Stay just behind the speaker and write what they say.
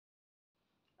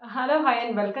Hello, hi,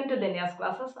 and welcome to Denia's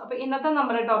classes. അപ്പോൾ ഇന്നത്തെ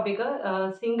നമ്മുടെ ടോപ്പിക്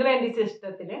സിംഗിൾ എൻട്രി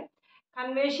സിസ്റ്റത്തിൽ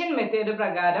കൺവേർഷൻ മെത്തേഡ്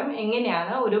പ്രകാരം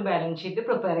എങ്ങനെയാണ് ഒരു ബാലൻസ് ഷീറ്റ്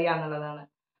പ്രിപ്പയർ ചെയ്യുക എന്നുള്ളതാണ്.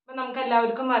 അപ്പോൾ നമുക്ക്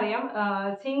എല്ലാവർക്കും അറിയാം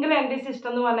സിംഗിൾ എൻട്രി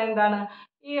സിസ്റ്റം എന്ന് പറഞ്ഞാൽ എന്താണ്?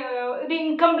 ഒരു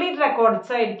ഇൻകംപ്ലീറ്റ്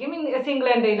റെക്കോർഡ്സ് ആയിരിക്കും സിംഗിൾ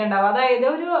എൻട്രിയിൽ ഉണ്ടാവുക. അതായത്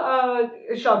ഒരു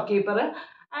ഷോപ്പ് കീപ്പർ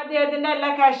അദ്ദേഹത്തിൻ്റെ എല്ലാ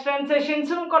ക്യാഷ്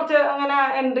ട്രാൻസാക്ഷൻസും കുറച്ച് അങ്ങനെ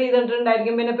എൻട്രി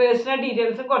ചെയ്തിട്ടുണ്ടായിരിക്കും, പിന്നെ പേഴ്സണൽ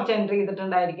ഡീറ്റെയിൽസും കുറച്ച് എൻട്രി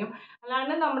ചെയ്തിട്ടുണ്ടായിരിക്കും.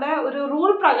 അല്ലാണ്ട് നമ്മുടെ ഒരു റൂൾ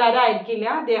പ്രകാരം ആയിരിക്കില്ല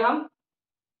അദ്ദേഹം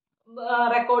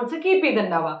റെക്കോർഡ്സ് കീപ്പ്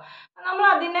ചെയ്തിട്ടുണ്ടാവുക. നമ്മൾ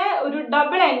അതിനെ ഒരു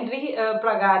ഡബിൾ എൻട്രി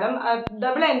പ്രകാരം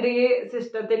ഡബിൾ എൻട്രി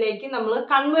സിസ്റ്റത്തിലേക്ക് നമ്മൾ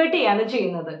കൺവേർട്ട് ചെയ്യാണ്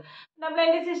ചെയ്യുന്നത്. ഡബിൾ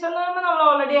എൻട്രി സിസ്റ്റം എന്ന് പറയുമ്പോൾ നമ്മൾ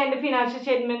ഓൾറെഡി അതിൻ്റെ ഫിനാൻഷ്യൽ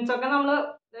സ്റ്റേറ്റ്മെന്റ്സ് ഒക്കെ നമ്മൾ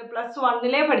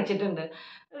 +1 പഠിച്ചിട്ടുണ്ട്.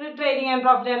 ഒരു trading and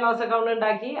profit and loss account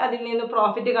ഉണ്ടാക്കി അതിൽ നിന്ന്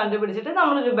പ്രോഫിറ്റ് കണ്ടുപിടിച്ചിട്ട്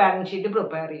നമ്മളൊരു ബാലൻസ് ഷീറ്റ്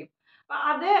പ്രിപ്പയർ ചെയ്യും. അപ്പം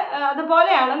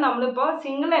അതുപോലെയാണ് നമ്മളിപ്പോൾ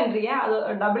സിംഗിൾ എൻട്രിയെ അത്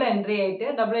ഡബിൾ എൻട്രി ആയിട്ട്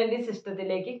ഡബിൾ എൻട്രി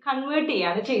സിസ്റ്റത്തിലേക്ക് കൺവേർട്ട്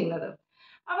ചെയ്യാണ് ചെയ്യുന്നത്.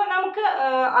 അപ്പം നമുക്ക്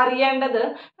അറിയേണ്ടത്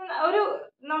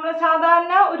നമ്മൾ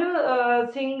സാധാരണ ഒരു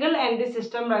സിംഗിൾ എൻട്രി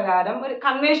സിസ്റ്റം പ്രകാരം ഒരു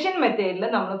കൺവേർഷൻ മെത്തേഡിൽ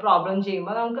നമ്മൾ പ്രോബ്ലം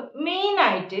ചെയ്യുമ്പോൾ നമുക്ക്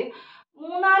മെയിനായിട്ട്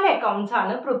 3-4 അക്കൗണ്ട്സ്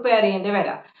ആണ് പ്രിപ്പയർ ചെയ്യേണ്ടി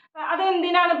വരിക.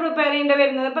 അതെന്തിനാണ് പ്രിപ്പയർ ചെയ്യേണ്ടി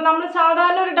വരുന്നത്? ഇപ്പം നമ്മൾ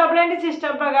സാധാരണ ഒരു ഡബിൾ എൻട്രി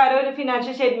സിസ്റ്റം പ്രകാരം ഒരു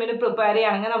ഫിനാൻഷ്യൽ സ്റ്റേറ്റ്മെന്റ് പ്രിപ്പയർ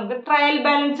ചെയ്യുകയാണെങ്കിൽ നമുക്ക് ട്രയൽ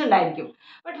ബാലൻസ് ഉണ്ടായിരിക്കും.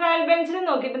 അപ്പോൾ ട്രയൽ ബാലൻസിൽ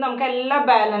നോക്കിയിട്ട് നമുക്ക് എല്ലാ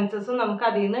ബാലൻസസും നമുക്ക്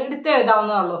അതിൽ നിന്ന്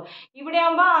എടുത്തെഴുതാവുന്നതുള്ളൂ. ഇവിടെ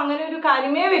ആകുമ്പോൾ അങ്ങനെ ഒരു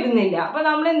കാര്യമേ വരുന്നില്ല. അപ്പോൾ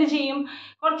നമ്മൾ എന്ത് ചെയ്യും?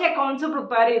 കുറച്ച് അക്കൗണ്ട്സ്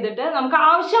പ്രിപ്പയർ ചെയ്തിട്ട് നമുക്ക്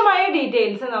ആവശ്യമായ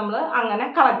ഡീറ്റെയിൽസ് നമ്മൾ അങ്ങനെ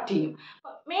കളക്ട് ചെയ്യും.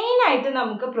 മെയിനായിട്ട്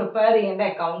നമുക്ക് പ്രിപ്പയർ ചെയ്യേണ്ട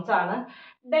അക്കൗണ്ട്സ് ആണ്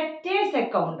ഡെറ്റേഴ്സ്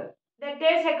അക്കൗണ്ട്.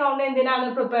 ഡെറ്റേഴ്സ് അക്കൗണ്ട് എന്തിനാണ്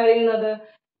പ്രിപ്പയർ ചെയ്യുന്നത്?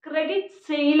 ക്രെഡിറ്റ്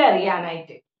സെയിൽ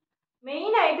അറിയാനായിട്ട്.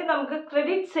 മെയിനായിട്ട് നമുക്ക്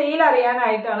ക്രെഡിറ്റ് സെയിൽ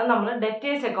അറിയാനായിട്ടാണ് നമ്മൾ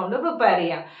ഡെറ്റേഴ്സ് അക്കൗണ്ട് പ്രിപ്പയർ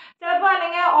ചെയ്യുക. ചിലപ്പോൾ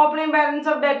അല്ലെങ്കിൽ ഓപ്പണിംഗ് ബാലൻസ്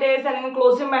ഓഫ് ഡെറ്റേഴ്സ്, അല്ലെങ്കിൽ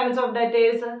ക്ലോസിംഗ് ബാലൻസ് ഓഫ്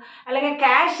ഡെറ്റേഴ്സ്, അല്ലെങ്കിൽ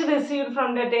ക്യാഷ് റിസീവ്ഡ് ഫ്രം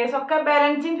ഡെറ്റേഴ്സ് ഒക്കെ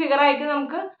ബാലൻസിങ് ഫിഗർ ആയിട്ട്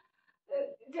നമുക്ക്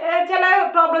ചില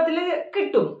പ്രോബ്ലത്തിൽ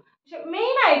കിട്ടും. പക്ഷെ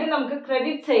മെയിനായിട്ട് നമുക്ക്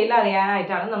ക്രെഡിറ്റ് സെയിൽ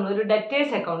അറിയാനായിട്ടാണ് നമ്മളൊരു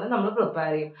ഡെറ്റേഴ്സ് അക്കൗണ്ട് നമ്മൾ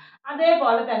പ്രിപ്പയർ ചെയ്യും.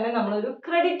 അതേപോലെ തന്നെ നമ്മളൊരു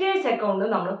ക്രെഡിറ്റേഴ്സ് അക്കൗണ്ട്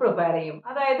നമ്മൾ പ്രിപ്പയർ ചെയ്യും.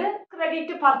 അതായത്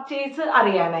ക്രെഡിറ്റ് പർച്ചേസ്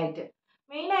അറിയാനായിട്ട്.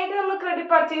 മെയിനായിട്ട് നമ്മൾ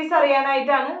credit purchase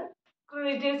അറിയാനായിട്ടാണ്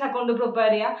creditors account prepare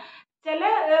ചെയ്യുക. ചില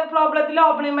പ്രോബ്ലത്തിൽ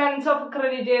ഓപ്പണിംഗ് ബാലൻസ് ഓഫ്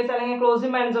ക്രെഡിറ്റേഴ്സ്, അല്ലെങ്കിൽ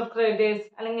ക്ലോസിംഗ് ബാലൻസ് ഓഫ് ക്രെഡിറ്റേഴ്സ്,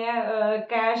 അല്ലെങ്കിൽ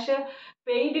ക്യാഷ്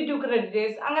പെയ്ഡ് ടു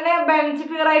ക്രെഡിറ്റേഴ്സ്, അങ്ങനെ ബാലൻസ്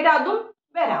ഫിഗർ ആയിട്ട് അതും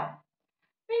വരാം.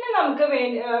 പിന്നെ നമുക്ക്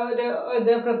ഒരു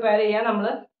ഇത് പ്രിപ്പയർ ചെയ്യാൻ നമ്മൾ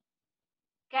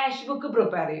ക്യാഷ് ബുക്ക്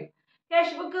പ്രിപ്പയർ ചെയ്യും.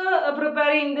 ക്യാഷ് ബുക്ക്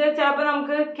പ്രിപ്പയർ ചെയ്യുന്നത് ചിലപ്പോൾ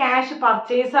നമുക്ക് ക്യാഷ്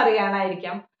പർച്ചേസ്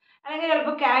അറിയാനായിരിക്കാം, അല്ലെങ്കിൽ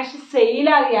ചിലപ്പോൾ ക്യാഷ് സെയിൽ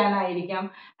അറിയാനായിരിക്കാം,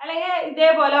 അല്ലെങ്കിൽ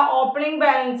ഇതേപോലെ ഓപ്പണിംഗ്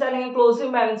ബാലൻസ് അല്ലെങ്കിൽ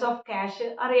ക്ലോസിംഗ് ബാലൻസ് ഓഫ് ക്യാഷ്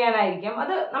അറിയാനായിരിക്കാം.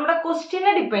 അത് നമ്മുടെ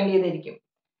ക്വസ്റ്റ്യനെ ഡിപ്പെൻഡ് ചെയ്തിരിക്കും.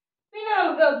 പിന്നെ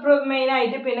നമുക്ക്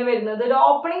മെയിനായിട്ട് പിന്നെ വരുന്നത് ഒരു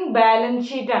ഓപ്പണിംഗ് ബാലൻസ്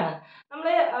ഷീറ്റ് ആണ്. നമ്മൾ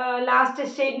ലാസ്റ്റ്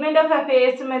സ്റ്റേറ്റ്മെന്റ് ഓഫ്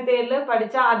അഫയേഴ്സ് മെത്തേഡിൽ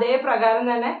പഠിച്ച അതേ പ്രകാരം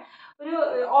തന്നെ ഒരു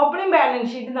ഓപ്പണിംഗ്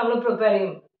ബാലൻസ് ഷീറ്റ് നമ്മൾ പ്രിപ്പയർ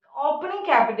ചെയ്യും. ഓപ്പണിംഗ്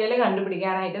ക്യാപിറ്റൽ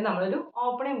കണ്ടുപിടിക്കാനായിട്ട് നമ്മളൊരു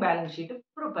ഓപ്പണിംഗ് ബാലൻസ് ഷീറ്റ്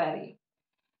പ്രിപ്പയർ ചെയ്യും.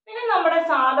 പിന്നെ നമ്മുടെ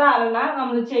സാധാരണ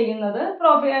നമ്മൾ ചെയ്യുന്നത്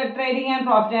trading and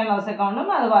profit and loss അക്കൗണ്ടും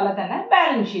അതുപോലെ തന്നെ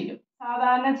ബാലൻസ് ഷീറ്റും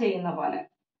സാധാരണ ചെയ്യുന്ന പോലെ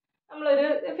നമ്മളൊരു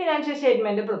ഫിനാൻഷ്യൽ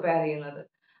സ്റ്റേറ്റ്മെന്റ് പ്രിപ്പയർ ചെയ്യുന്നത്.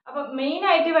 അപ്പം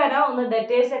മെയിനായിട്ട് വരാം ഒന്ന്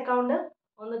ഡെറ്റേഴ്സ് അക്കൗണ്ട്,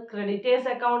 ഒന്ന് ക്രെഡിറ്റേഴ്സ്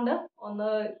അക്കൗണ്ട്, ഒന്ന്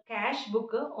ക്യാഷ്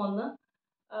ബുക്ക്, ഒന്ന്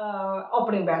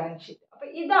ഓപ്പണിംഗ് ബാലൻസ് ഷീറ്റ്. അപ്പം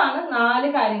ഇതാണ്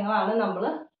 4 കാര്യങ്ങളാണ് നമ്മൾ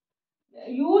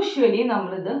യൂഷ്വലി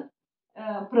നമ്മളിത്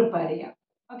പ്രിപ്പയർ ചെയ്യാം.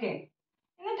 ഓക്കെ,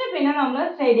 എന്നിട്ട് പിന്നെ നമ്മൾ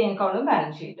ട്രേഡിംഗ് അക്കൗണ്ടും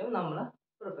ബാലൻസ് ഷീറ്റും നമ്മൾ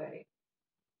പ്രിപ്പയർ ചെയ്യും.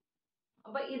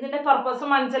 അപ്പൊ ഇതിന്റെ പർപ്പസ്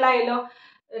മനസ്സിലായല്ലോ.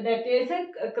 Debtors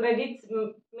credit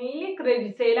mainly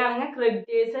credit sale ആണെങ്കിൽ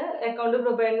ക്രെഡിറ്റേഴ്സ് അക്കൗണ്ട്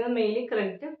പ്രിപ്പയർ ചെയ്യുന്നത് mainly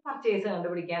credit purchase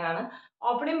കണ്ടുപിടിക്കാനാണ്.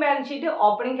 Opening balance sheet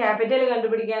opening capital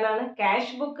കണ്ടുപിടിക്കാനാണ്.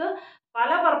 Cash book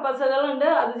പല പർപ്പസുകളുണ്ട്.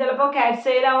 അത് ചിലപ്പോൾ ക്യാഷ്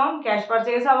സെയിൽ ആവാം, ക്യാഷ്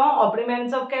പർച്ചേസ് ആവാം, ഓപ്പണിംഗ്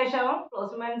ബാലൻസ് ഓഫ് ക്യാഷ് ആവാം,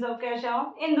 ക്ലോസിംഗ് ബാലൻസ് ഓഫ് ക്യാഷ് ആവാം,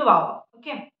 എന്തും ആവാം.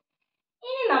 ഓക്കെ,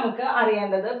 ഇനി നമുക്ക്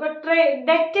അറിയേണ്ടത് ഇപ്പൊ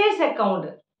ഡെറ്റേഴ്സ് അക്കൗണ്ട്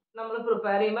നമ്മൾ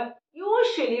പ്രിപ്പയർ ചെയ്യുമ്പോൾ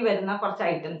യൂഷ്വലി വരുന്ന കുറച്ച്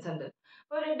ഐറ്റംസ് ഉണ്ട്.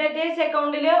 ഒരു ഡെറ്റേഴ്സ്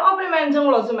അക്കൗണ്ടിൽ ഓപ്പണിംഗ് ബാലൻസും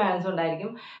ക്ലോസിംഗ് ബാലൻസും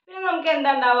ഉണ്ടായിരിക്കും. പിന്നെ നമുക്ക്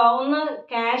എന്താ ഉണ്ടാവുക? ഒന്ന്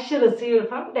ക്യാഷ് റിസീവ്ഡ്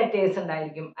ഫ്രം ഡെറ്റേഴ്സ്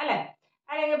ഉണ്ടായിരിക്കും, അല്ലെ?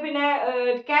 അല്ലെങ്കിൽ പിന്നെ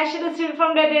ക്യാഷ് റിസീവ്ഡ്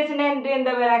ഫ്രം ഡെറ്റേഴ്സിന്റെ എൻട്രി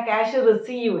എന്താ പറയുക? Cash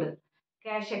received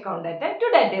cash account to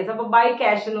debtors. അപ്പോൾ ബൈ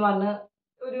ക്യാഷ് എന്ന് പറഞ്ഞ്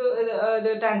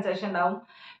ഒരു ട്രാൻസാക്ഷൻ ഉണ്ടാവും.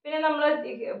 പിന്നെ നമ്മൾ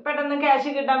പെട്ടെന്ന് ക്യാഷ്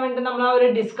കിട്ടാൻ വേണ്ടി നമ്മൾ ആ ഒരു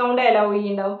ഡിസ്കൗണ്ട് അലൗ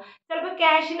ചെയ്യുന്നുണ്ടാവും. ചിലപ്പോൾ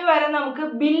ക്യാഷിന് വരെ നമുക്ക്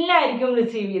ബില്ലായിരിക്കും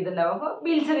റിസീവ് ചെയ്തിട്ടുണ്ടാവും. അപ്പോൾ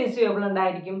ബിൽസ് റിസീവബിൾ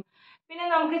ഉണ്ടായിരിക്കും. പിന്നെ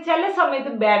നമുക്ക് ചില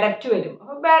സമയത്ത് ബാഡ് ഡെപ്റ്റ് വരും.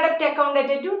 അപ്പോൾ ബാഡ് ഡെപ്റ്റ് അക്കൗണ്ട്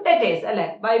ടു ഡെറ്റേഴ്സ്, അല്ലെ?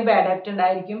 ബൈ ബാഡ് ഡെപ്റ്റ്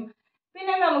ഉണ്ടായിരിക്കും.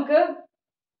 പിന്നെ നമുക്ക്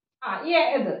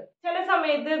ഇത് ചില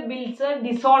സമയത്ത് ബിൽസ്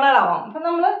ഡിസോണർ ആവാം. അപ്പം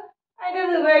നമ്മൾ അതിൻ്റെ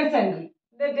reverse entry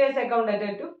debtors account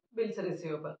to bills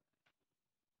receivable.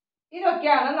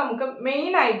 ഇതൊക്കെയാണ് നമുക്ക്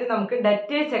മെയിൻ ആയിട്ട് നമുക്ക്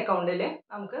ഡെറ്റേഴ്സ് അക്കൗണ്ടിൽ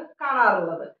നമുക്ക്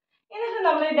കാണാറുള്ളത്. എന്നിട്ട്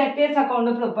നമ്മൾ ഡെറ്റേഴ്സ്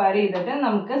അക്കൗണ്ട് പ്രിപ്പയർ ചെയ്തിട്ട്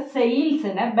നമുക്ക്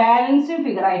സെയിൽസിനെ ബാലൻസിങ്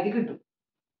ഫിഗർ ആയിട്ട് കിട്ടും.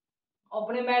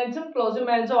 ഓപ്പണിംഗ് ബാലൻസും ക്ലോസിംഗ്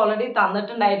ബാലൻസും ഓൾറെഡി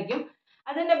തന്നിട്ടുണ്ടായിരിക്കും.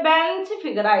 അതിൻ്റെ ബാലൻസ്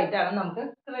ഫിഗർ ആയിട്ടാണ് നമുക്ക്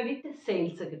ക്രെഡിറ്റ്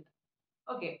സെയിൽസ് കിട്ടുക.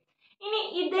 ഓക്കെ, ഇനി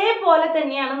ഇതേപോലെ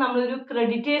തന്നെയാണ് നമ്മളൊരു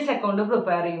ക്രെഡിറ്റേഴ്സ് അക്കൗണ്ട്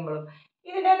പ്രിപ്പയർ ചെയ്യുമ്പോഴും.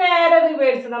 ഇതിന്റെ നേരെ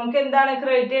റിവേഴ്സ്, നമുക്ക് എന്താണ്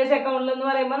ക്രെഡിറ്റേഴ്സ് അക്കൗണ്ടിൽ എന്ന്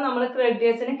പറയുമ്പോൾ നമ്മൾ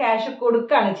ക്രെഡിറ്റേഴ്സിന് ക്യാഷ്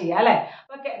കൊടുക്കുകയാണ് ചെയ്യുക അല്ലെ.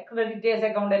 അപ്പൊ ക്രെഡിറ്റേഴ്സ്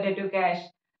അക്കൗണ്ട് അറ്റ് ക്യാഷ്,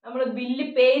 നമ്മൾ ബില്ല്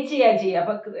പേ ചെയ്യുക.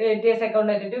 അപ്പൊ creditors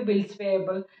account at bills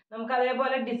payable. നമുക്ക്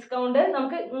അതേപോലെ ഡിസ്കൗണ്ട്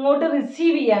നമുക്ക് ഇങ്ങോട്ട്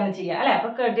റിസീവ് ചെയ്യാണ് ചെയ്യുക അല്ലെ. അപ്പൊ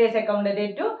creditors account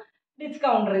at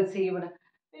discount received.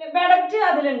 പിന്നെ ബെഡക്റ്റ്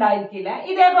അതിലുണ്ടായിരിക്കില്ല.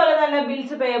 ഇതേപോലെ തന്നെ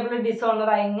ബിൽസ് പേയബിൾ ഡിസോണർ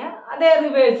ആയിങ്ങ അതേ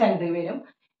റിവേഴ്സ് എൻട്രി വരും.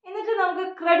 എന്നിട്ട് നമുക്ക്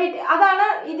ക്രെഡിറ്റ്, അതാണ്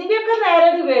ഇതിന്റെയൊക്കെ നേരെ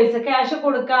റിവേഴ്സ്. ക്യാഷ്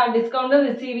കൊടുക്കുക, ഡിസ്കൗണ്ട്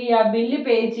റിസീവ് ചെയ്യുക, ബില്ല്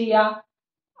പേ ചെയ്യുക.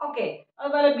 ഓക്കെ,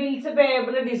 അതുപോലെ ബിൽസ്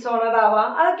പേയബിൾ ഡിസോണർ ആവുക.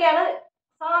 അതൊക്കെയാണ്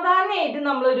സാധാരണയായിട്ട്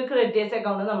നമ്മളൊരു ക്രെഡിറ്റേഴ്സ്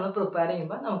അക്കൗണ്ട് നമ്മൾ പ്രിപ്പയർ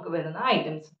ചെയ്യുമ്പോൾ നമുക്ക് വരുന്ന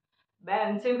ഐറ്റംസ്.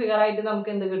 ബാലൻസിങ് ഫിഗർ ആയിട്ട്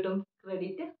നമുക്ക് എന്ത് കിട്ടും?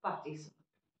 Credit purchase.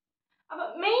 അപ്പൊ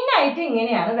മെയിൻ ആയിട്ട്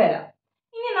ഇങ്ങനെയാണ് വരാം.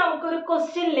 ഇനി നമുക്കൊരു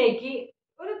ക്വസ്റ്റ്യനിലേക്ക്,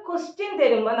 ഒരു ക്വസ്റ്റ്യൻ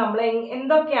തരുമ്പോൾ നമ്മൾ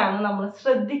എന്തൊക്കെയാണ് നമ്മൾ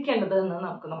ശ്രദ്ധിക്കേണ്ടത് എന്ന്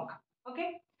നമുക്ക് നോക്കാം. ഓക്കെ,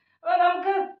 അപ്പൊ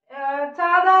നമുക്ക്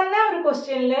സാധാരണ ഒരു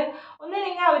ക്വസ്റ്റ്യനിൽ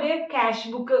ഒന്നില്ലെങ്കിൽ അവര് ക്യാഷ്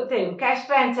ബുക്ക് തരും, ക്യാഷ്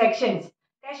ട്രാൻസാക്ഷൻസ്.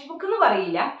 ക്യാഷ് ബുക്ക് എന്ന്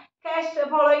പറയില്ല, ക്യാഷ്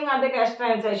ഫോളോയിങ് അത് ക്യാഷ്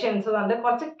ട്രാൻസാക്ഷൻസ് കൊണ്ട്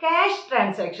കുറച്ച് ക്യാഷ്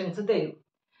ട്രാൻസാക്ഷൻസ് തരും.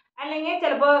 അല്ലെങ്കിൽ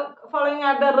ചിലപ്പോൾ following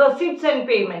are the receipts and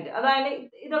payment, അതായത്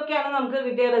ഇതൊക്കെയാണ് നമുക്ക്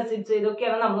കിട്ടിയ റെസിപ്റ്റ്സ്,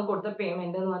 ഇതൊക്കെയാണ് നമ്മൾ കൊടുത്ത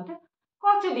പേയ്മെന്റ് എന്ന് പറഞ്ഞിട്ട്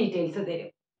കുറച്ച് ഡീറ്റെയിൽസ്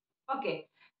തരും. ഓക്കെ,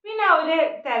 പിന്നെ അവര്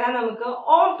തരാൻ നമുക്ക്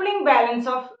ഓപ്പണിംഗ്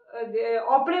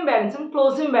ബാലൻസും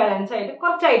ക്ലോസിംഗ് ബാലൻസ് ആയിട്ട്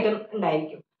കുറച്ച് ഐറ്റം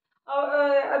ഉണ്ടായിരിക്കും.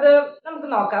 അത് നമുക്ക്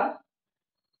നോക്കാം.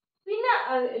 പിന്നെ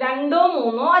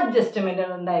 2-3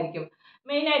 അഡ്ജസ്റ്റ്മെന്റുകൾ ഉണ്ടായിരിക്കും.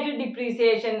 മെയിൻ ആയിട്ട്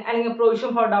ഡിപ്രീസിയേഷൻ അല്ലെങ്കിൽ പ്രൊവിഷൻ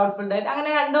ഫോർ ഡൗട്ട്ഫുൾ ഡെറ്റ്,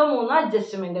 അങ്ങനെ 2-3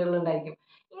 അഡ്ജസ്റ്റ്മെന്റുകൾ ഉണ്ടായിരിക്കും.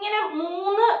 ഇങ്ങനെ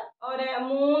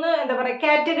മൂന്ന് എന്താ പറയുക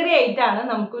കാറ്റഗറി ആയിട്ടാണ്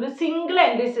നമുക്കൊരു സിംഗിൾ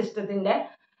എൻട്രി സിസ്റ്റത്തിന്റെ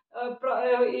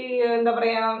ഈ എന്താ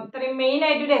പറയാ ഇത്രയും മെയിൻ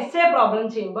ആയിട്ട് ഒരു എസ്സേ പ്രോബ്ലം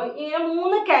ചെയ്യുമ്പോൾ ഇങ്ങനെ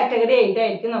 3 കാറ്റഗറി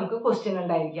ആയിട്ടായിരിക്കും നമുക്ക് ക്വസ്റ്റ്യൻ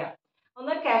ഉണ്ടായിരിക്കുക.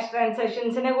 ഒന്ന് ക്യാഷ്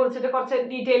ട്രാൻസാക്ഷൻസിനെ കുറിച്ചിട്ട് കുറച്ച്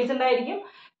ഡീറ്റെയിൽസ് ഉണ്ടായിരിക്കും.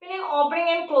 പിന്നെ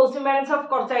opening and closing balance of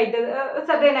കുറച്ച്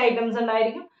സർട്ടൻ ഐറ്റംസ്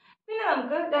ഉണ്ടായിരിക്കും. പിന്നെ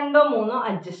നമുക്ക് 2-3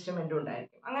 അഡ്ജസ്റ്റ്മെന്റും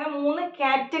ഉണ്ടായിരിക്കും. അങ്ങനെ 3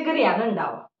 കാറ്റഗറിയാണ്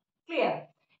ഉണ്ടാവുക. ക്ലിയർ?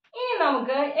 ഇനി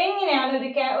നമുക്ക് എങ്ങനെയാണ്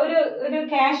ഒരു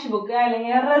ക്യാഷ് ബുക്ക്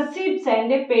അല്ലെങ്കിൽ റെസിപ്റ്റ്സ്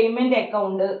ആൻഡ് പേയ്മെന്റ്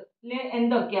അക്കൗണ്ടിൽ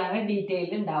എന്തൊക്കെയാണ്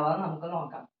ഡീറ്റെയിൽ ഉണ്ടാവുക നമുക്ക്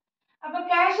നോക്കാം. അപ്പൊ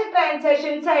ക്യാഷ്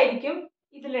ട്രാൻസാക്ഷൻസ് ആയിരിക്കും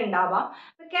ഇതിലുണ്ടാവാം.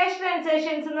 ക്യാഷ്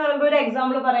ട്രാൻസാക്ഷൻസ് എന്ന് പറയുമ്പോൾ ഒരു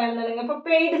എക്സാമ്പിൾ പറയാന്നുണ്ടെങ്കിൽ ഇപ്പൊ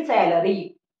പെയ്ഡ് സാലറി.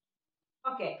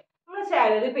 ഓക്കെ, നമ്മൾ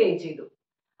സാലറി പേ ചെയ്തു.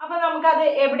 അപ്പൊ നമുക്കത്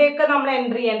എവിടെയൊക്കെ നമ്മൾ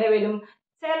എൻട്രി ചെയ്യേണ്ടി വരും?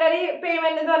 സാലറി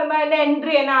പേയ്മെന്റ് എന്ന് പറയുമ്പോൾ അതിന്റെ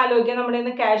എൻട്രി തന്നെ ആലോചിക്കുക. നമ്മുടെ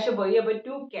നിന്ന് ക്യാഷ് പോയി, അപ്പൊ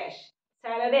to cash,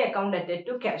 salary account at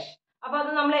to cash. അപ്പൊ അത്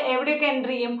നമ്മൾ എവിടെയൊക്കെ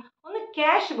എൻട്രി ചെയ്യും? ഒന്ന്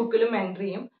ക്യാഷ് ബുക്കിലും എൻട്രി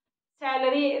ചെയ്യും.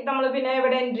 സാലറി നമ്മൾ പിന്നെ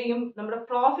എവിടെ എൻട്രി ചെയ്യും? നമ്മുടെ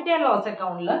പ്രോഫിറ്റ് ആൻഡ് ലോസ്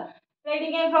അക്കൗണ്ടിൽ,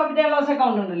 trading and profit and loss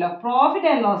account ഉണ്ടല്ലോ, പ്രോഫിറ്റ്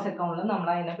ആൻഡ് ലോസ് അക്കൗണ്ടിൽ നമ്മൾ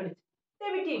അതിനെ പിടിച്ച്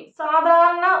ഡെബിറ്റ് ചെയ്യും.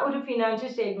 സാധാരണ ഒരു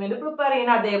ഫിനാൻഷ്യൽ സ്റ്റേറ്റ്മെന്റ് പ്രിപ്പയർ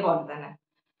ചെയ്യുന്ന അതേപോലെ തന്നെ.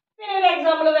 പിന്നെ ഒരു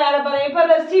എക്സാമ്പിൾ വേറെ പറയും, ഇപ്പൊ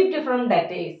റെസിപ്റ്റ് ഫ്രം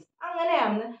ഡെറ്റേഴ്സ്.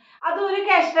 അങ്ങനെയാണ്, അതൊരു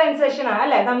ക്യാഷ് ട്രാൻസാക്ഷൻ ആണ്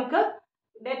അല്ലെ. നമുക്ക്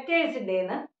ഡെറ്റേഴ്സിന്റെ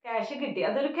ക്യാഷ് കിട്ടി,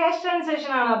 അതൊരു ക്യാഷ്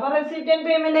ട്രാൻസാക്ഷൻ ആണ്. അപ്പൊ റെസിപ്റ്റ് ആൻഡ്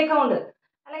പേയ്മെന്റ് അക്കൗണ്ട്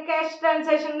അല്ലെങ്കിൽ cash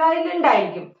transaction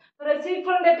അതിലുണ്ടായിരിക്കും. Receipt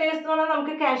from debtors എന്ന് പറഞ്ഞാൽ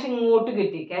നമുക്ക് ക്യാഷ് ഇങ്ങോട്ട്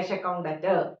കിട്ടി, cash account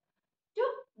at to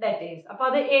debtors. അപ്പൊ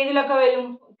അത് ഏതിലൊക്കെ വരും?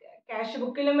 ക്യാഷ്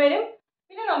ബുക്കിലും വരും,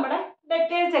 പിന്നെ നമ്മുടെ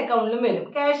ഡെറ്റേഴ്സ് അക്കൗണ്ടിലും വരും,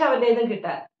 ക്യാഷ് അവരുടേതും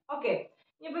കിട്ടാൻ. ഓക്കെ,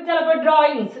 ഇപ്പൊ ചിലപ്പോൾ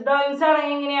ഡ്രോയിങ്സ്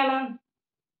ആണെങ്കിൽ എങ്ങനെയാണ്?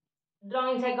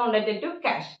 Drawings account at to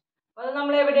cash. അത്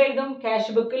നമ്മൾ എവിടെ എഴുതും?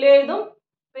 ക്യാഷ് ബുക്കിൽ എഴുതും.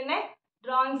 പിന്നെ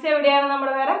ഡ്രോയിങ്സ് എവിടെയാണ്?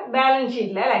 നമ്മുടെ വേറെ ബാലൻസ്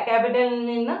ഷീറ്റിൽ അല്ലെ, ക്യാപിറ്റലിൽ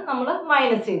നിന്ന് നമ്മൾ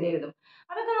മൈനസ് ചെയ്ത് എഴുതും.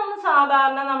 അതൊക്കെ നമ്മൾ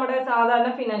നമ്മുടെ സാധാരണ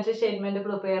ഫിനാൻഷ്യൽ സ്റ്റേറ്റ്മെന്റ്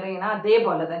പ്രിപ്പയർ ചെയ്യുന്ന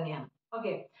അതേപോലെ തന്നെയാണ്.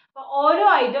 ഓക്കെ, അപ്പൊ ഓരോ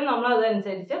ഐറ്റം നമ്മൾ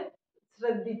അതനുസരിച്ച്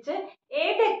ശ്രദ്ധിച്ച്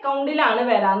ഏത് അക്കൗണ്ടിലാണ്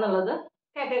വരാന്നുള്ളത്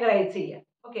കാറ്റഗറൈസ് ചെയ്യുക.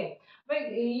 ഓക്കെ, അപ്പൊ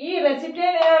ഈ റെസിപ്റ്റ്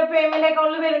പേയ്മെന്റ്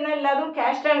അക്കൗണ്ടിൽ വരുന്ന എല്ലാതും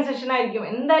ക്യാഷ് ട്രാൻസാക്ഷൻ ആയിരിക്കും.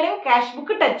 എന്തായാലും ക്യാഷ്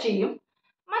ബുക്ക് ടച്ച് ചെയ്യും.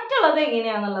 മറ്റുള്ളത്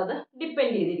എങ്ങനെയാന്നുള്ളത്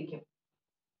ഡിപ്പെൻഡ് ചെയ്തിരിക്കും.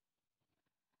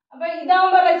 അപ്പൊ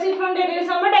ഇതാവുമ്പോ റെസിപ്റ്റ് ഫ്രം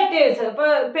ഡെറ്റേഴ്സ് ആകുമ്പോൾ ഡെറ്റേഴ്സ്, ഇപ്പൊ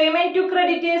പേയ്മെന്റ് ടു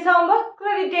ക്രെഡിറ്റേഴ്സ് ആകുമ്പോൾ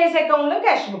ക്രെഡിറ്റേഴ്സ് അക്കൗണ്ടിലും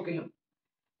ക്യാഷ് ബുക്കിലും.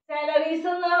 സാലറീസ്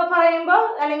എന്ന് പറയുമ്പോൾ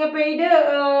അല്ലെങ്കിൽ പെയ്ഡ്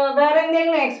വേറെ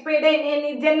എന്തെങ്കിലും എക്സ്പെയ്ഡ്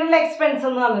ജനറൽ എക്സ്പെൻസ്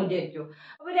എന്ന് പറഞ്ഞു വിചാരിച്ചു.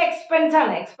 അപ്പൊ ഒരു എക്സ്പെൻസ്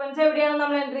ആണ്. എക്സ്പെൻസ് എവിടെയാണ്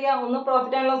നമ്മൾ എൻട്രി ചെയ്യുക? ഒന്ന്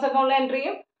പ്രോഫിറ്റ് ആൻഡ് ലോസ് അക്കൗണ്ടിൽ എൻട്രി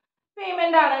ചെയ്യും.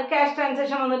 പേയ്മെന്റ് ആണ്, ക്യാഷ്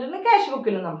ട്രാൻസാക്ഷൻ വന്നിട്ടുണ്ട്, ക്യാഷ്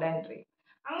ബുക്കിലും നമ്മൾ എൻട്രി ചെയ്യും.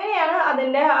 അങ്ങനെയാണ്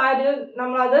അതിന്റെ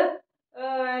നമ്മളത്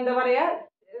എന്താ പറയാ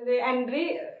എൻട്രി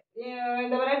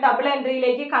എന്താ പറയാ ഡബിൾ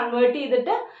എൻട്രിയിലേക്ക് കൺവേർട്ട്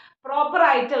ചെയ്തിട്ട് പ്രോപ്പർ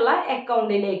ആയിട്ടുള്ള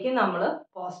അക്കൗണ്ടിലേക്ക് നമ്മൾ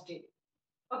പോസ്റ്റ് ചെയ്യും.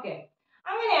 ഓക്കെ,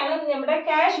 അങ്ങനെയാണ് നമ്മുടെ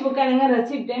ക്യാഷ് ബുക്ക് അല്ലെങ്കിൽ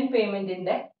റെസിപ്റ്റ് ആൻഡ്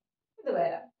പേയ്മെന്റിന്റെ ഇത്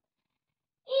വരാം.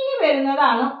 ഇനി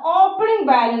വരുന്നതാണ് ഓപ്പണിംഗ്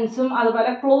ബാലൻസും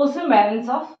അതുപോലെ closing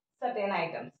balance of certain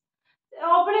items.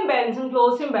 Opening ബാലൻസും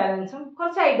ക്ലോസിംഗ് ബാലൻസും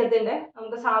കുറച്ച് ഐറ്റത്തിന്റെ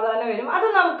നമുക്ക് സാധാരണ വരും. അത്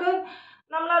നമുക്ക്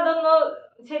നമ്മളതൊന്ന്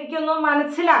ശരിക്കൊന്ന്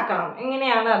മനസ്സിലാക്കണം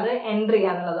എങ്ങനെയാണ് അത് എൻട്രി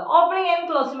ചെയ്യാന്നുള്ളത്. Opening and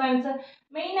closing balance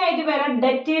main ആയിട്ട് വരാം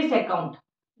ഡെറ്റേഴ്സ് അക്കൗണ്ട്.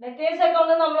 ഡെറ്റേഴ്സ്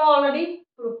അക്കൗണ്ട് നമ്മൾ ഓൾറെഡി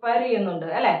പ്രിപ്പയർ ചെയ്യുന്നുണ്ട്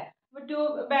അല്ലേ. To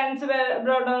balance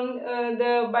brought down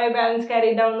by balance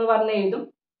carry down എന്ന് പറഞ്ഞ് എഴുതും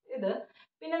ഇത്.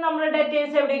 പിന്നെ നമ്മൾ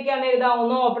ഡെറ്റേഴ്സ് എവിടേക്കാണ് എഴുതാം?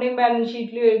 ഒന്ന് ഓപ്പണിംഗ് ബാലൻസ്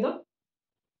ഷീറ്റിലും എഴുതും,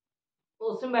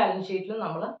 ക്ലോസിംഗ് ബാലൻസ് ഷീറ്റിലും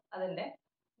നമ്മൾ അതിന്റെ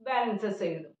ബാലൻസസ്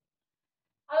എഴുതും.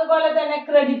 അതുപോലെ തന്നെ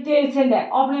ക്രെഡിറ്റേഴ്സിന്റെ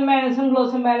ഓപ്പണിംഗ് ബാലൻസും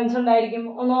ക്ലോസിംഗ് ബാലൻസും ഉണ്ടായിരിക്കും.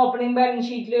 ഒന്ന് ഓപ്പണിംഗ് ബാലൻസ്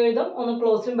ഷീറ്റിൽ എഴുതും, ഒന്ന്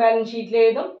ക്ലോസിംഗ് ബാലൻസ് ഷീറ്റിൽ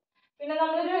എഴുതും. പിന്നെ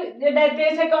നമ്മളൊരു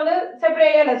debtors account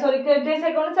creditors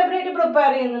account separate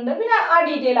prepare ചെയ്യുന്നുണ്ട്. പിന്നെ ആ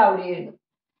ഡീറ്റെയിൽ അവിടെ എഴുതും.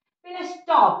 പിന്നെ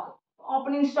stock,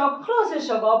 opening stock, closing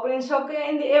stock. Opening stock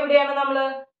എവിടെയാണ് നമ്മൾ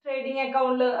ട്രേഡിംഗ്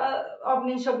അക്കൗണ്ടിൽ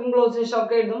ഓപ്പണിംഗ് സ്റ്റോക്കും ക്ലോസിംഗ്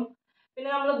സ്റ്റോക്ക് എഴുതും. പിന്നെ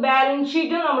നമ്മൾ ബാലൻസ്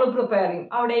ഷീറ്റും നമ്മൾ പ്രിപ്പയർ ചെയ്യും,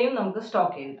 അവിടെയും നമുക്ക്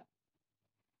സ്റ്റോക്ക് എഴുതാം.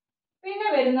 പിന്നെ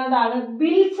വരുന്നതാണ്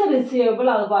ബിൽസ് റിസീവബിൾ,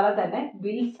 അതുപോലെ തന്നെ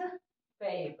ബിൽസ്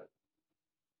പേയബിൾ.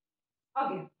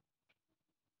 ഓക്കെ,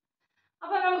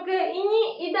 അപ്പൊ നമുക്ക് ഇനി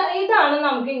ഇതാണ്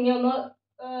നമുക്ക് ഇനി ഒന്ന്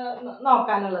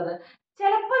നോക്കാനുള്ളത്.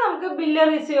 ചിലപ്പോൾ നമുക്ക് ബില്ല്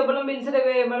റിസീവബിളും ബിൽസ്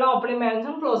പേയബിളും ഓപ്പണിംഗ്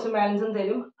ബാലൻസും ക്ലോസിംഗ് ബാലൻസും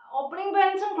തരും. ഓപ്പണിംഗ്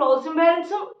ബാലൻസും ക്ലോസിംഗ്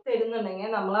ബാലൻസും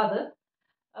തരുന്നുണ്ടെങ്കിൽ നമ്മളത്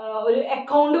ഒരു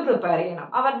അക്കൗണ്ട് പ്രിപ്പയർ ചെയ്യണം.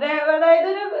 അവരുടെ അതായത്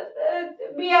ഒരു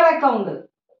BR അക്കൗണ്ട്,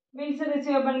 ബിൽസ്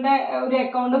റിസീവബിളിന്റെ ഒരു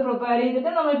അക്കൗണ്ട് പ്രിപ്പയർ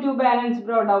ചെയ്തിട്ട് നമ്മൾ to balance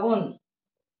brought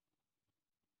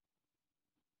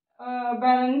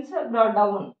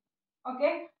down okay.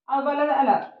 അതുപോലെ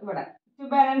അല്ല, ഇവിടെ ടു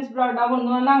ബാലൻസ് ബ്രോട്ട് ഡൗൺ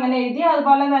എന്ന് പറഞ്ഞാൽ അങ്ങനെ എഴുതി.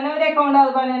 അതുപോലെ തന്നെ ഒരു അക്കൗണ്ട്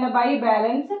അതുപോലെ തന്നെ ബൈ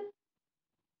ബാലൻസ്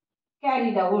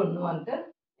ക്യാരി ഡൗൺ എന്ന് പറഞ്ഞിട്ട്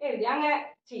എഴുതി, അങ്ങനെ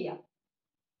ചെയ്യാം.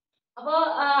 അപ്പോൾ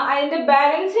അതിന്റെ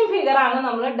ബാലൻസിങ് ഫിഗർ ആണ്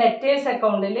നമ്മൾ ഡെറ്റേഴ്സ്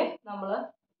അക്കൗണ്ടിൽ നമ്മൾ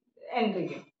എൻട്രി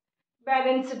ചെയ്യും,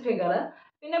 ബാലൻസ് ഫിഗർ.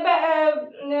 പിന്നെ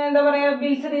എന്താ പറയുക,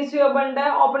 bills റിസീവബിളിന്റെ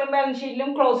opening balance ഷീറ്റിലും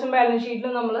closing balance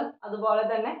ഷീറ്റിലും നമ്മൾ അതുപോലെ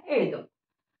തന്നെ എഴുതും.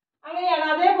 അങ്ങനെയാണ്.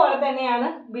 അതേപോലെ തന്നെയാണ്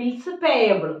ബിൽസ്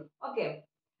പേയബിളും. ഓക്കെ,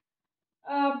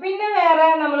 പിന്നെ വേറെ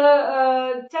നമ്മൾ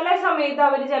ചില സമയത്ത്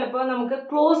അവർ ചിലപ്പോൾ നമുക്ക്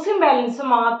ക്ലോസിംഗ് ബാലൻസ്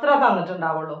മാത്രമേ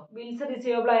തന്നിട്ടുണ്ടാവുള്ളൂ. ബിൽസ്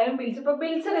റിസീവബിൾ ആയാലും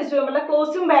ബിൽസ് റിസീവബിളിന്റെ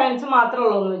ക്ലോസിംഗ് ബാലൻസ് മാത്രമേ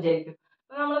ഉള്ളൂ എന്ന് വിചാരിക്കും.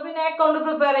 നമ്മൾ പിന്നെ അക്കൗണ്ട്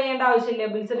പ്രിപ്പയർ ചെയ്യേണ്ട ആവശ്യമില്ല.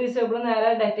 ബിൽസ് റിസീവബിൾ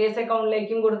നേരെ ഡെറ്റേഴ്സ്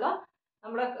അക്കൗണ്ടിലേക്കും കൊടുക്കാം,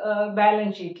 നമ്മുടെ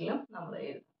ബാലൻസ് ഷീറ്റിലും നമ്മൾ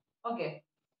എഴുതും. ഓക്കെ,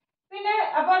 പിന്നെ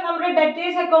അപ്പൊ നമ്മുടെ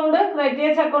ഡെറ്റേഴ്സ് അക്കൗണ്ട്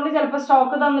ക്രെഡിറ്റേഴ്സ് അക്കൗണ്ട് ചിലപ്പോൾ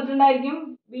സ്റ്റോക്ക് തന്നിട്ടുണ്ടായിരിക്കും.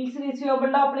 ബിൽസ്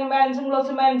റിസീവബിളിന്റെ ഓപ്പണിംഗ് ബാലൻസും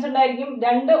ക്ലോസിംഗ് ബാലൻസ് ഉണ്ടായിരിക്കും.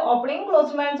 രണ്ട് ഓപ്പണിംഗ്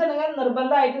ക്ലോസിംഗ് ബാലൻസ് ഉണ്ടെങ്കിൽ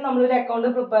നിർബന്ധമായിട്ട് നമ്മളൊരു അക്കൗണ്ട്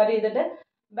പ്രിപ്പയർ ചെയ്തിട്ട്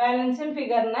ബാലൻസിങ്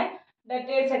ഫിഗറിനെ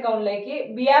ഡെറ്റേഴ്സ് അക്കൗണ്ടിലേക്ക്,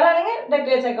 BR ആണെങ്കിൽ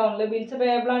ഡെറ്റേഴ്സ് അക്കൗണ്ടിൽ, ബിൽസ്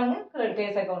പേയബിൾ ആണെങ്കിൽ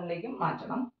ക്രെഡിറ്റേഴ്സ് അക്കൗണ്ടിലേക്ക്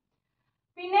മാറ്റണം.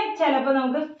 പിന്നെ ചിലപ്പോൾ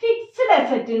നമുക്ക് ഫിക്സ്ഡ്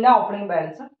അസറ്റിന്റെ ഓപ്പണിംഗ്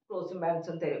ബാലൻസും ക്ലോസിംഗ്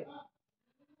ബാലൻസും തരും.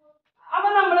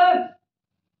 അപ്പൊ നമ്മള്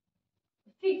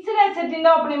ഫിക്സ്ഡ് അസറ്റിന്റെ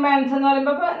ഓപ്പണിംഗ് ബാലൻസ് എന്ന്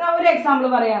പറയുമ്പോൾ ഒരു എക്സാമ്പിൾ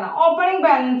പറയാണ്. ഓപ്പണിംഗ്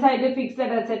ബാലൻസ് ആയിട്ട്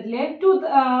ഫിക്സ്ഡ് അസറ്റില്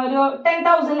ഒരു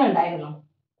 10,000 ഉണ്ടായിരുന്നു.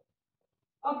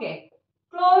 ഓക്കെ,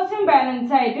 ക്ലോസിംഗ്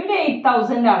ബാലൻസ് ആയിട്ട് ഒരു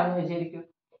 8,000 ആണെന്ന് വിചാരിക്കും.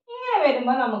 ഇങ്ങനെ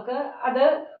വരുമ്പോൾ നമുക്ക് അത്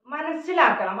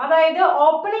മനസ്സിലാക്കണം. അതായത്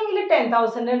ഓപ്പണിംഗിൽ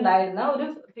 10,000 ഉണ്ടായിരുന്ന ഒരു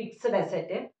ഫിക്സ്ഡ്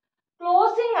അസറ്റ്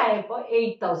ക്ലോസിംഗ് ആയപ്പോൾ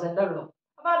 8,000 ഉള്ളൂ.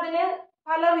 അപ്പൊ അതിന്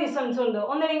പല റീസൺസ് ഉണ്ട്.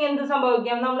 ഒന്നില്ലെങ്കിൽ എന്ത്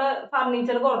സംഭവിക്കാം, നമ്മൾ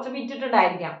ഫർണിച്ചർ കുറച്ച്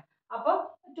വിറ്റിട്ടുണ്ടായിരിക്കാം. അപ്പോൾ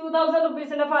 2,000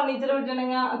 റുപ്പീസിന്റെ ഫർണിച്ചർ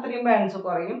വിട്ടിട്ടുണ്ടെങ്കിൽ അത്രയും ബാലൻസ്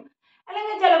കുറയും.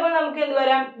 അല്ലെങ്കിൽ ചിലപ്പോൾ നമുക്ക് എന്ത്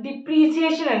വരാം,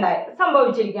 ഡിപ്രീസിയേഷൻ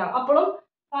സംഭവിച്ചിരിക്കാം, അപ്പോഴും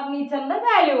ഫർണിച്ചറിന്റെ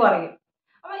വാല്യൂ കുറയും.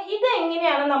 അപ്പൊ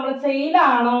ഇതെങ്ങനെയാണ് നമ്മൾ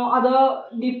സെയിലാണോ അതോ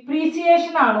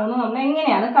ഡിപ്രീസിയേഷൻ ആണോ എന്ന് നമ്മൾ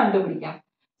എങ്ങനെയാണ് കണ്ടുപിടിക്കാം?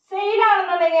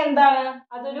 സെയിലാണെന്നുണ്ടെങ്കിൽ എന്താണ്,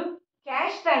 അതൊരു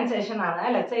ക്യാഷ് ട്രാൻസാക്ഷൻ ആണ്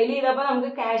അല്ലെ. സെയിൽ ചെയ്തപ്പോൾ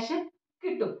നമുക്ക് ക്യാഷ്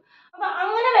കിട്ടും. അപ്പൊ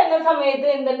അങ്ങനെ വരുന്ന സമയത്ത്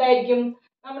എന്തുണ്ടായിരിക്കും,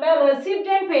 നമ്മുടെ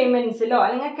റെസിപ്റ്റ് ആൻഡ് പേയ്മെന്റ്സിലോ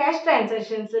അല്ലെങ്കിൽ ക്യാഷ്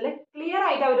ട്രാൻസാക്ഷൻസിൽ ക്ലിയർ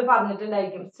ആയിട്ട് അവർ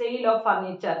പറഞ്ഞിട്ടുണ്ടായിരിക്കും സെയിൽ ഓഫ്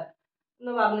ഫർണിച്ചർ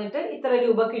എന്ന് പറഞ്ഞിട്ട് ഇത്ര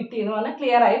രൂപ കിട്ടി എന്ന് പറഞ്ഞാൽ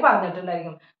ക്ലിയർ ആയി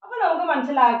പറഞ്ഞിട്ടുണ്ടായിരിക്കും. അപ്പൊ നമുക്ക്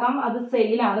മനസ്സിലാക്കാം അത്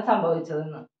സെയിലാണ്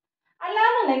സംഭവിച്ചതെന്ന്.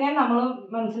 അല്ലാന്നുണ്ടെങ്കിൽ നമ്മൾ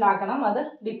മനസ്സിലാക്കണം അത്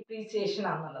ഡിപ്രീസിയേഷൻ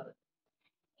ആണെന്നുള്ളത്.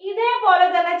 ഇതേപോലെ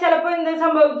തന്നെ ചിലപ്പോൾ എന്ത്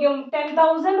സംഭവിക്കും,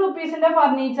 10,000 റുപ്പീസിന്റെ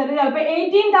ഫർണിച്ചർ ചിലപ്പോൾ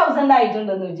 18,000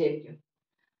 ആയിട്ടുണ്ടെന്ന് വിചാരിക്കും.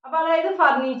 അപ്പൊ അതായത്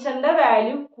ഫർണിച്ചറിന്റെ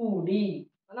വാല്യൂ കൂടി.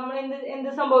 നമ്മൾ എന്ത്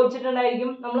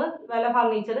സംഭവിച്ചിട്ടുണ്ടായിരിക്കും, നമ്മൾ വില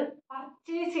ഫർണിച്ചർ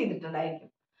പർച്ചേസ് ചെയ്തിട്ടുണ്ടായിരിക്കും.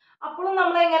 അപ്പോഴും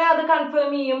നമ്മൾ എങ്ങനെ അത് കൺഫേം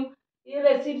ചെയ്യും, ഈ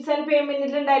റെസിപ്റ്റ്സ് ആൻഡ്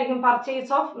പേയ്മെന്റിൽ ഉണ്ടായിരിക്കും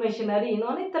പർച്ചേസ് ഓഫ് മെഷീനറി എന്ന്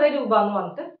പറഞ്ഞാൽ ഇത്ര രൂപ എന്ന്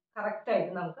പറഞ്ഞിട്ട് കറക്റ്റ്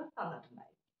ആയിട്ട് നമുക്ക്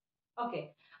തന്നിട്ടുണ്ടായിരിക്കും. ഓക്കെ,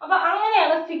 അപ്പൊ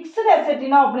അങ്ങനെയാണ് ഫിക്സ്ഡ്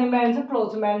അസറ്റിന്റെ ഓപ്പണിംഗ് ബാലൻസും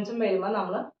ക്ലോസിംഗ് ബാലൻസും വരുമ്പോൾ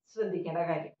നമ്മൾ ശ്രദ്ധിക്കേണ്ട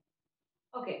കാര്യം.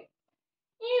 ഓക്കെ,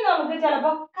 ഇനി നമുക്ക്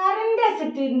ചിലപ്പോൾ കറന്റ്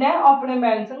അസറ്റിന്റെ ഓപ്പണിംഗ്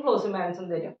ബാലൻസും ക്ലോസിംഗ് ബാലൻസും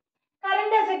തരും.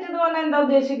 കറന്റ് അസറ്റ് എന്ന് പറഞ്ഞാൽ എന്താ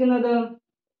ഉദ്ദേശിക്കുന്നത്,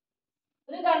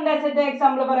 ഒരു കറന്റ് അസറ്റ്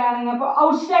എക്സാമ്പിൾ പറയുകയാണെങ്കിൽ അപ്പോൾ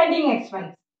ഔട്ട്സ്റ്റാൻഡിങ്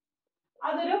എക്സ്പെൻസ്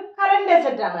അതൊരു കറന്റ്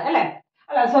അസറ്റ് ആണ് അല്ലെ.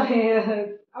 അല്ല സോറി,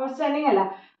 ഔട്ട്സ്റ്റാൻഡിങ് അല്ല,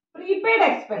 പ്രീപെയ്ഡ്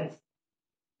എക്സ്പെൻസ്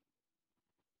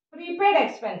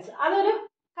അതൊരു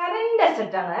കറന്റ്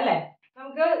അസറ്റ് ആണ് അല്ലെ.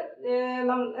 നമുക്ക്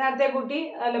നേരത്തെ കൂട്ടി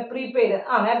അല്ല പ്രീപെയ്ഡ്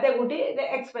നേരത്തെ കൂട്ടി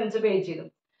എക്സ്പെൻസ് പേ ചെയ്തു.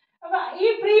 അപ്പൊ ഈ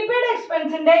പ്രീപെയ്ഡ്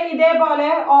എക്സ്പെൻസിന്റെ ഇതേപോലെ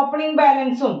ഓപ്പണിംഗ്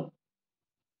ബാലൻസും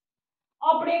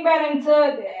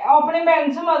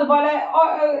അതുപോലെ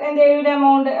എന്തെങ്കിലും ഒരു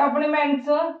എമൗണ്ട് ഓപ്പണിംഗ്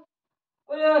ബാലൻസ്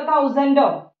ഒരു 1000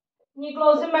 ഇനി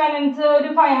ക്ലോസിംഗ് ബാലൻസ് ഒരു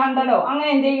 500 അങ്ങനെ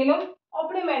എന്തെങ്കിലും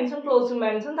ഓപ്പണിംഗ് ബാലൻസും ക്ലോസിംഗ്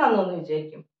ബാലൻസും തന്നു എന്ന്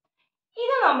വിചാരിക്കും.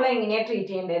 ഇത് നമ്മൾ എങ്ങനെയാണ് ട്രീറ്റ്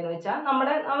ചെയ്യേണ്ടതെന്ന് വെച്ചാൽ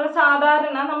നമ്മൾ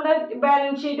സാധാരണ നമ്മുടെ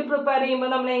ബാലൻസ് ഷീറ്റ് പ്രിപ്പയർ ചെയ്യുമ്പോൾ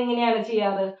നമ്മൾ എങ്ങനെയാണ്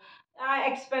ചെയ്യാറ്?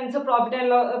 എക്സ്പെൻസ് പ്രോഫിറ്റ്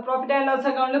ആൻഡ് ലോസ്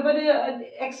അക്കൗണ്ടിൽ ഇപ്പോൾ ഒരു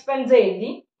എക്സ്പെൻസ്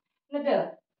എഴുതി, എന്നിട്ട്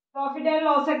പ്രോഫിറ്റ് ആൻഡ്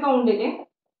ലോസ് അക്കൗണ്ടിൽ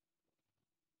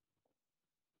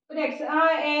ഒരു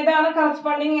ഏതാണ്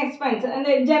കറസ്പോണ്ടിങ് എക്സ്പെൻസ്,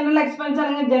 ജനറൽ എക്സ്പെൻസ്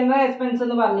ആണെങ്കിൽ ജനറൽ എക്സ്പെൻസ്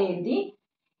എന്ന് പറഞ്ഞ് എഴുതി.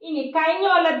 ഇനി കഴിഞ്ഞ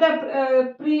കൊല്ലത്തെ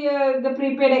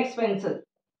പ്രീപെയ്ഡ് എക്സ്പെൻസ്,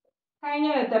 കഴിഞ്ഞ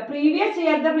കൊല്ലത്തെ പ്രീവിയസ്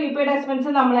ഇയർത്തെ പ്രീപെയ്ഡ് എക്സ്പെൻസ്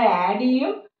നമ്മൾ ആഡ്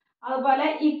ചെയ്യും. അതുപോലെ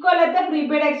ഇക്കൊല്ലത്തെ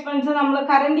പ്രീപെയ്ഡ് എക്സ്പെൻസ് നമ്മൾ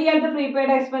കറണ്ട് ഇയർത്തെ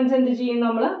പ്രീപെയ്ഡ് എക്സ്പെൻസ് എന്ത് ചെയ്യും?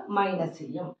 നമ്മൾ മൈനസ്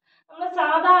ചെയ്യും. നമ്മൾ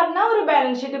സാധാരണ ഒരു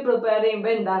ബാലൻസ് ഷീറ്റ് പ്രിപ്പയർ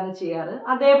ചെയ്യുമ്പോൾ എന്താണ് ചെയ്യാറ്?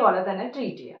 അതേപോലെ തന്നെ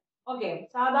ട്രീറ്റ് ചെയ്യാം. ഓക്കെ,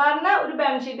 സാധാരണ ഒരു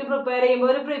ബാലൻസ് ഷീറ്റ് പ്രിപ്പയർ ചെയ്യുമ്പോൾ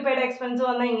ഒരു പ്രീപെയ്ഡ് എക്സ്പെൻസ്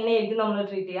വന്നാൽ എങ്ങനെയായിരിക്കും നമ്മൾ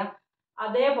ട്രീറ്റ് ചെയ്യുക?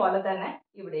 അതേപോലെ തന്നെ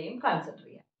ഇവിടെയും കൺസിഡർ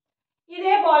ചെയ്യാം.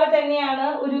 ഇതേപോലെ തന്നെയാണ്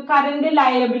ഒരു കറണ്ട്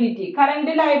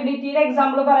ലയബിലിറ്റിയുടെ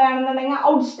എക്സാമ്പിൾ പറയുകയാണെന്നുണ്ടെങ്കിൽ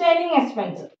ഔട്ട്സ്റ്റാൻഡിങ്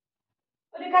എക്സ്പെൻസ്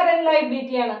ഒരു കറണ്ട്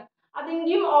ലയബിലിറ്റിയാണ്.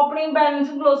 അതിൻ്റെയും ഓപ്പണിംഗ്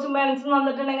ബാലൻസും ക്ലോസിംഗ് ബാലൻസും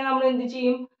വന്നിട്ടുണ്ടെങ്കിൽ നമ്മൾ എന്ത്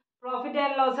ചെയ്യും? പ്രോഫിറ്റ്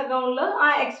ആൻഡ് ലോസ് അക്കൗണ്ടിൽ ആ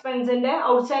എക്സ്പെൻസിന്റെ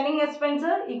ഔട്ട്സ്റ്റാൻഡിങ് എക്സ്പെൻസ്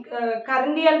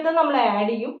കറണ്ട് ഇയർത്തെ നമ്മൾ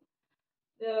ആഡ് ചെയ്യും,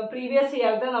 പ്രീവിയസ്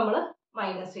ഇയർത്തെ നമ്മൾ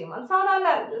മൈനസ് ചെയ്യും. അത്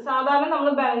സാധാരണ നമ്മൾ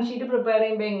ബാലൻസ് ഷീറ്റ് പ്രിപ്പയർ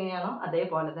ചെയ്യുമ്പോൾ എങ്ങനെയാണോ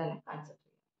അതേപോലെ തന്നെ കൺസിഡർ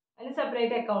ചെയ്യും. അതിന്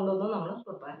സെപ്പറേറ്റ് അക്കൗണ്ട് ഒന്നും നമ്മൾ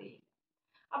പ്രിപ്പയർ ചെയ്യും.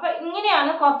 അപ്പൊ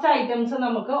ഇങ്ങനെയാണ് കുറച്ച് ഐറ്റംസ്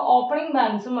നമുക്ക് ഓപ്പണിംഗ്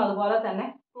ബാലൻസും അതുപോലെ തന്നെ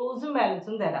ക്ലോസിംഗ്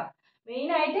ബാലൻസും തരാം. മെയിൻ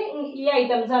ആയിട്ട് ഈ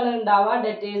ഐറ്റംസ് ആണ് ഉണ്ടാവുക: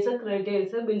 ഡെറ്റേഴ്സ്,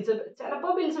 ക്രെഡിറ്റേഴ്സ്, ബിൽസ്,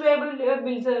 ചിലപ്പോൾ ബിൽസ് പേയബിൾ,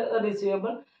 ബിൽസ്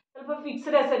റിസീവബിൾ, ചിലപ്പോൾ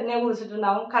ഫിക്സ്ഡ് അസറ്റിനെ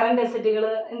കുറിച്ചിട്ടുണ്ടാവും, കറണ്ട് അസറ്റുകൾ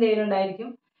എന്തെങ്കിലും ഉണ്ടായിരിക്കും,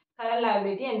 കറണ്ട്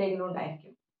ലയബിലിറ്റി എന്തെങ്കിലും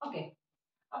ഉണ്ടായിരിക്കും. ഓക്കെ,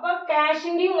 അപ്പൊ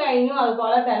ക്യാഷിന്റെയും കഴിഞ്ഞു,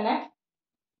 അതുപോലെ തന്നെ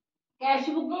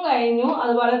ക്യാഷ് ബുക്കും കഴിഞ്ഞു,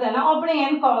 അതുപോലെ തന്നെ opening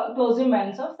and closing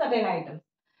balance of certain items.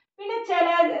 പിന്നെ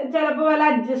ചിലപ്പോൾ വല്ല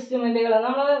അഡ്ജസ്റ്റ്മെന്റുകൾ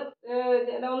നമ്മൾ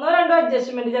ഒന്നോ രണ്ടോ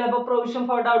അഡ്ജസ്റ്റ്മെന്റ്, ചിലപ്പോൾ പ്രൊവിഷൻ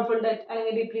ഫോർ ഡൗട്ട്ഫുൾ ഡെറ്റ്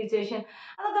അല്ലെങ്കിൽ ഡിപ്രീസിയേഷൻ,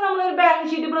 അതൊക്കെ നമ്മൾ ഒരു ബാലൻസ്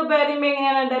ഷീറ്റ് പ്രിപ്പയർ ചെയ്യുമ്പോൾ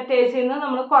എങ്ങനെയാണ്? ഡെറ്റേഴ്സിൽ നിന്ന്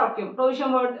നമ്മൾ കുറയ്ക്കും. Provision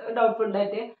for doubtful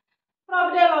debt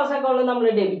profit and loss അക്കൗണ്ടിൽ നമ്മൾ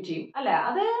ഡെബിറ്റ് ചെയ്യും, അല്ലെ?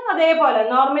 അത് അതേപോലെ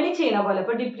നോർമലി ചെയ്യുന്ന പോലെ.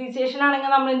 ഇപ്പോൾ ഡിപ്രീസിയേഷൻ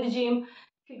ആണെങ്കിൽ നമ്മൾ എന്ത് ചെയ്യും?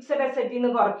 ഫിക്സഡ് അസറ്റിൽ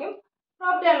നിന്ന് കുറയ്ക്കും,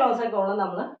 പ്രോഫിറ്റ് ആൻഡ് ലോസ് അക്കൗണ്ടിൽ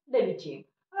നമ്മൾ ഡെബിറ്റ് ചെയ്യും.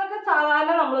 അതൊക്കെ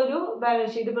സാധാരണ നമ്മളൊരു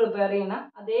ബാലൻസ് ഷീറ്റ് പ്രിപ്പയർ ചെയ്യുന്ന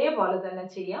അതേപോലെ തന്നെ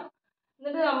ചെയ്യാം.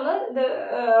 എന്നിട്ട് നമ്മൾ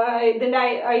ഇതിന്റെ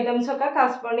ഐറ്റംസ് ഒക്കെ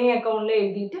കറസ്പോണ്ടിങ് അക്കൗണ്ടിൽ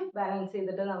എഴുതിയിട്ട് ബാലൻസ്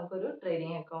ചെയ്തിട്ട് നമുക്കൊരു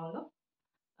ട്രേഡിംഗ് അക്കൗണ്ടും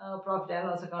പ്രോഫിറ്റ് ആൻഡ്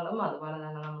ലോസ് അക്കൗണ്ടും അതുപോലെ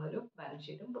തന്നെ നമ്മളൊരു ബാലൻസ്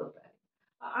ഷീറ്റും പ്രിപ്പയർ ചെയ്യും.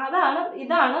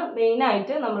 ഇതാണ്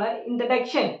മെയിനായിട്ട് നമ്മളെ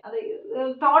ഇൻട്രഡക്ഷൻ. അത്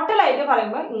ടോട്ടലായിട്ട്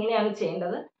പറയുമ്പോൾ ഇങ്ങനെയാണ്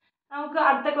ചെയ്യേണ്ടത്. നമുക്ക്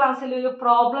അടുത്ത ക്ലാസ്സിൽ ഒരു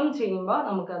പ്രോബ്ലം ചെയ്യുമ്പോൾ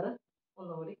നമുക്കത്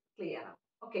ഒന്നുകൂടി ക്ലിയർ ആവും.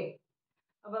 ഓക്കെ,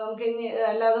 അപ്പോൾ നമുക്ക് ഇനി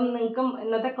എല്ലാതും നിങ്ങൾക്കും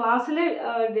ഇന്നത്തെ ക്ലാസ്സിൽ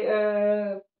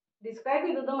ഡിസ്ക്രൈബ്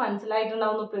ചെയ്തത്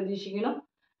മനസ്സിലായിട്ടുണ്ടാവുമെന്ന് പ്രതീക്ഷിക്കണം.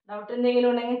 ഡൗട്ട് എന്തെങ്കിലും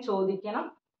ഉണ്ടെങ്കിൽ ചോദിക്കണം.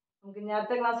 നമുക്ക് ഇനി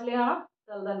അടുത്ത ക്ലാസ്സിൽ കാണാം.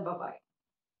 ബൈ.